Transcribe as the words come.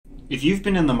If you've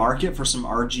been in the market for some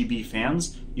RGB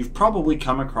fans, you've probably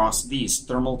come across these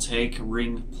Thermaltake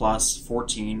Riing Plus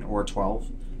 14 or 12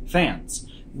 fans.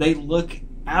 They look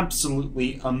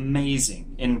absolutely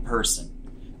amazing in person.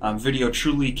 Video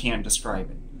truly can't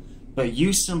describe it. But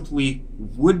you simply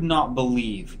would not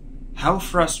believe how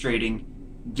frustrating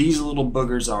these little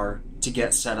boogers are to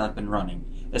get set up and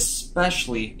running,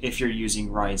 especially if you're using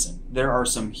Ryzen. There are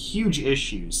some huge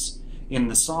issues in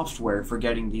the software for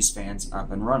getting these fans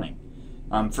up and running.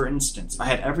 For instance, I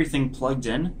had everything plugged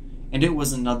in, and it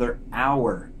was another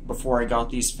hour before I got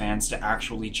these fans to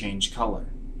actually change color.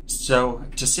 So,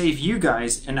 to save you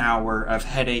guys an hour of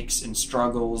headaches and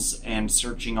struggles and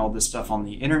searching all this stuff on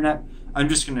the internet, I'm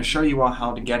just going to show you all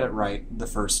how to get it right the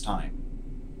first time.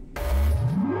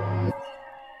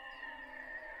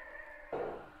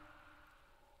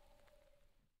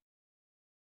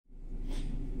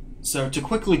 So to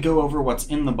quickly go over what's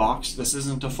in the box, this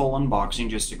isn't a full unboxing,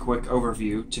 just a quick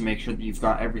overview to make sure that you've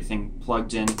got everything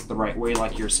plugged in the right way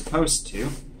like you're supposed to.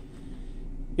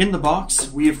 In the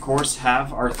box, we of course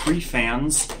have our 3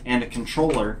 fans and a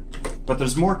controller, but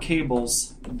there's more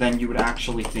cables than you would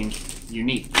actually think you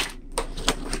need.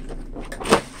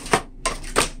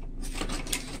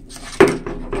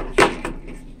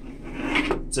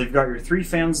 So you've got your 3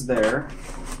 fans there,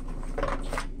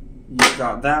 you've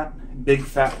got that big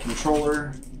fat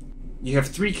controller. You have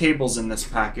 3 cables in this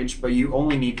package, but you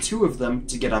only need 2 of them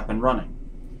to get up and running.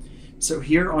 So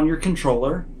here on your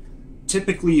controller,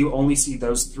 typically you only see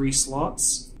those 3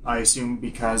 slots, I assume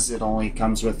because it only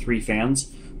comes with 3 fans,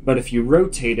 but if you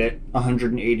rotate it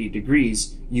 180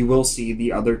 degrees, you will see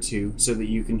the other 2 so that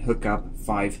you can hook up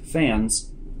 5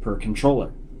 fans per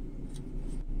controller.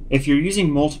 If you're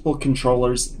using multiple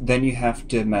controllers, then you have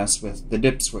to mess with the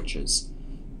dip switches.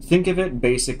 Think of it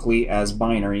basically as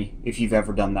binary if you've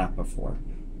ever done that before.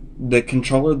 The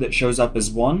controller that shows up as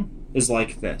 1 is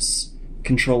like this.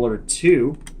 Controller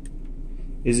 2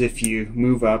 is if you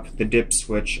move up the dip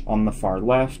switch on the far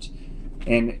left,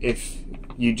 and if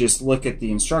you just look at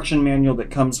the instruction manual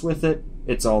that comes with it,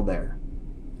 it's all there.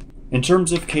 In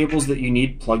terms of cables that you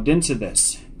need plugged into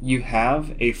this, you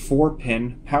have a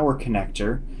 4-pin power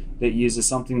connector that uses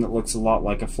something that looks a lot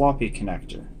like a floppy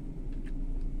connector.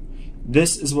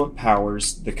 This is what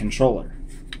powers the controller.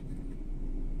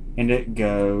 And it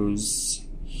goes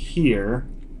here,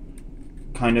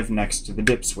 kind of next to the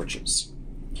dip switches.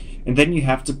 And then you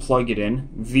have to plug it in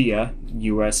via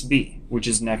USB, which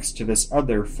is next to this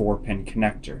other 4-pin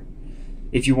connector.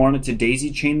 If you wanted to daisy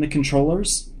chain the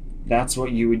controllers, that's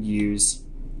what you would use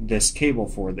this cable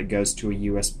for that goes to a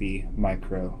USB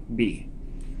micro B.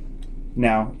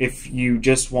 Now, if you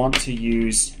just want to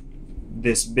use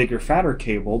this bigger, fatter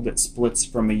cable that splits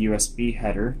from a USB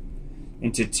header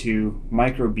into 2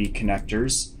 micro B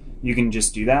connectors, you can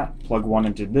just do that, plug one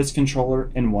into this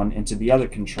controller and one into the other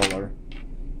controller,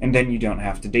 and then you don't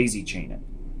have to daisy chain it.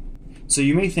 So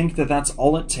you may think that that's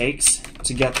all it takes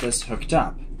to get this hooked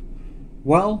up.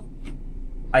 Well,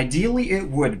 ideally it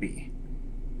would be,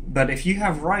 but if you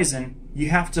have Ryzen, you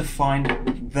have to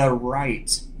find the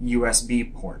right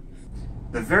USB port.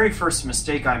 The very first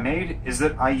mistake I made is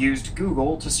that I used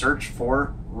Google to search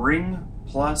for Riing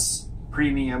Plus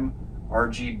Premium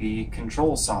RGB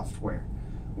control software,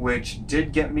 which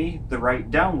did get me the right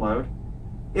download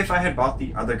if I had bought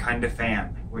the other kind of fan,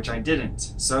 which I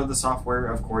didn't. So the software,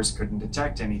 of course, couldn't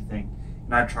detect anything.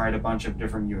 And I tried a bunch of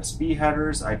different USB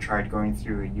headers. I tried going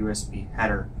through a USB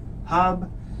header hub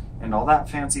and all that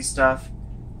fancy stuff,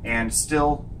 and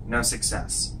still no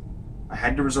success. I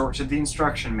had to resort to the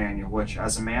instruction manual, which,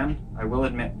 as a man, I will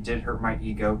admit did hurt my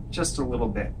ego just a little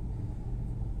bit.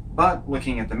 But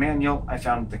looking at the manual, I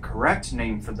found the correct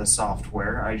name for the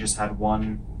software. I just had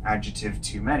one adjective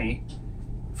too many.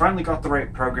 Finally got the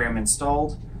right program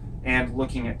installed, and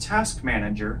looking at Task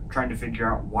Manager, trying to figure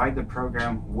out why the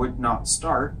program would not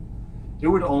start, it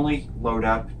would only load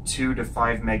up 2 to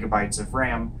 5 megabytes of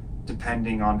RAM,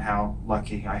 depending on how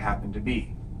lucky I happened to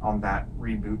be on that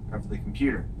reboot of the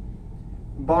computer.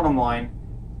 Bottom line,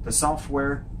 the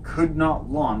software could not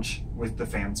launch with the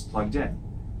fans plugged in.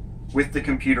 With the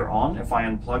computer on, if I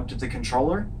unplugged the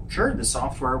controller, sure, the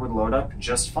software would load up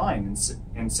just fine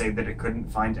and say that it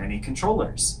couldn't find any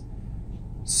controllers.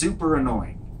 Super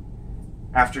annoying.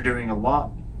 After doing a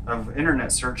lot of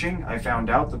internet searching, I found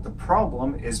out that the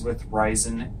problem is with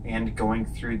Ryzen and going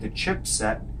through the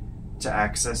chipset to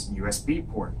access USB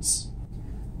ports.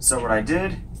 So what I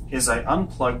did is I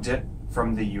unplugged it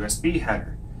from the USB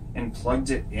header and plugged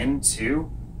it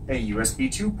into a USB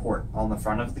 2 port on the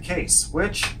front of the case,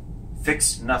 which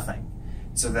fixed nothing.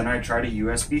 So then I tried a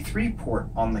USB 3 port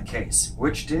on the case,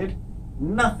 which did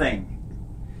nothing.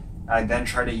 I then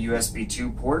tried a USB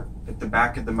 2 port at the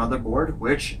back of the motherboard,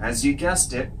 which, as you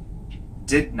guessed it,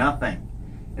 did nothing.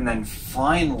 And then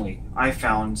finally, I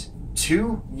found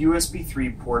two USB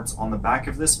 3 ports on the back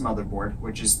of this motherboard,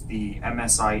 which is the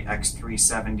MSI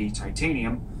X370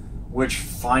 titanium, which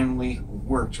finally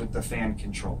worked with the fan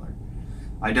controller.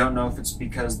 I don't know if it's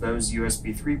because those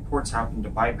USB 3 ports happen to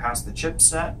bypass the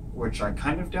chipset, which I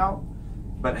kind of doubt,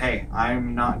 but hey,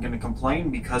 I'm not going to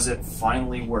complain because it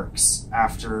finally works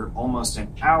after almost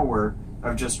an hour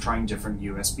of just trying different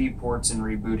USB ports and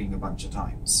rebooting a bunch of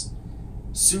times.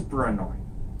 Super annoying.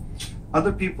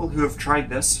 Other people who have tried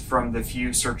this, from the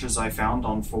few searches I found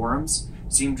on forums,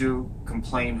 seem to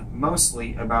complain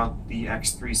mostly about the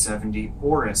X370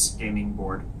 Aorus gaming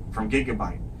board from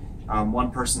Gigabyte.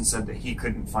 One person said that he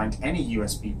couldn't find any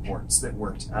USB ports that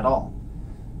worked at all.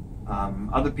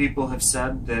 Other people have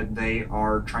said that they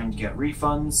are trying to get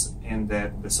refunds and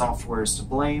that the software is to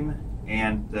blame,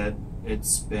 and that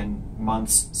it's been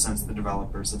months since the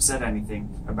developers have said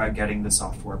anything about getting the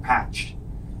software patched.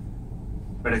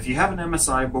 But if you have an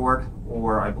MSI board,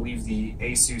 or I believe the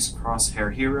Asus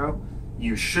Crosshair Hero,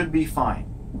 you should be fine.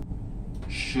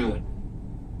 Should.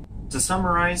 To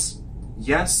summarize,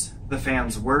 yes, the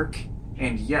fans work,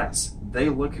 and yes, they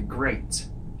look great,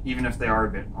 even if they are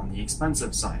a bit on the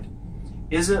expensive side.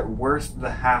 Is it worth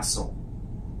the hassle?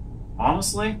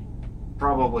 Honestly,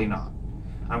 probably not.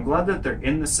 I'm glad that they're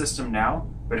in the system now,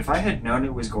 but if I had known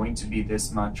it was going to be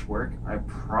this much work, I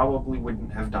probably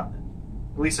wouldn't have done it.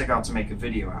 At least I got to make a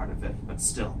video out of it, but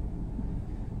still.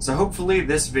 So hopefully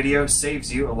this video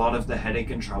saves you a lot of the headache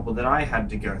and trouble that I had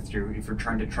to go through if you're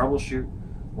trying to troubleshoot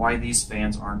why these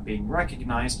fans aren't being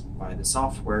recognized by the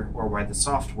software, or why the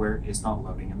software is not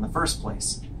loading in the first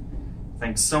place.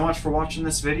 Thanks so much for watching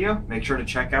this video. Make sure to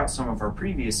check out some of our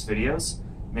previous videos.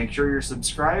 Make sure you're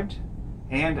subscribed,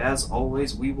 and as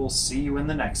always, we will see you in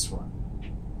the next one.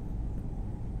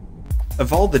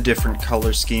 Of all the different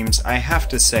color schemes, I have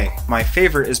to say, my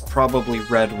favorite is probably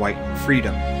red, white, and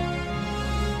freedom.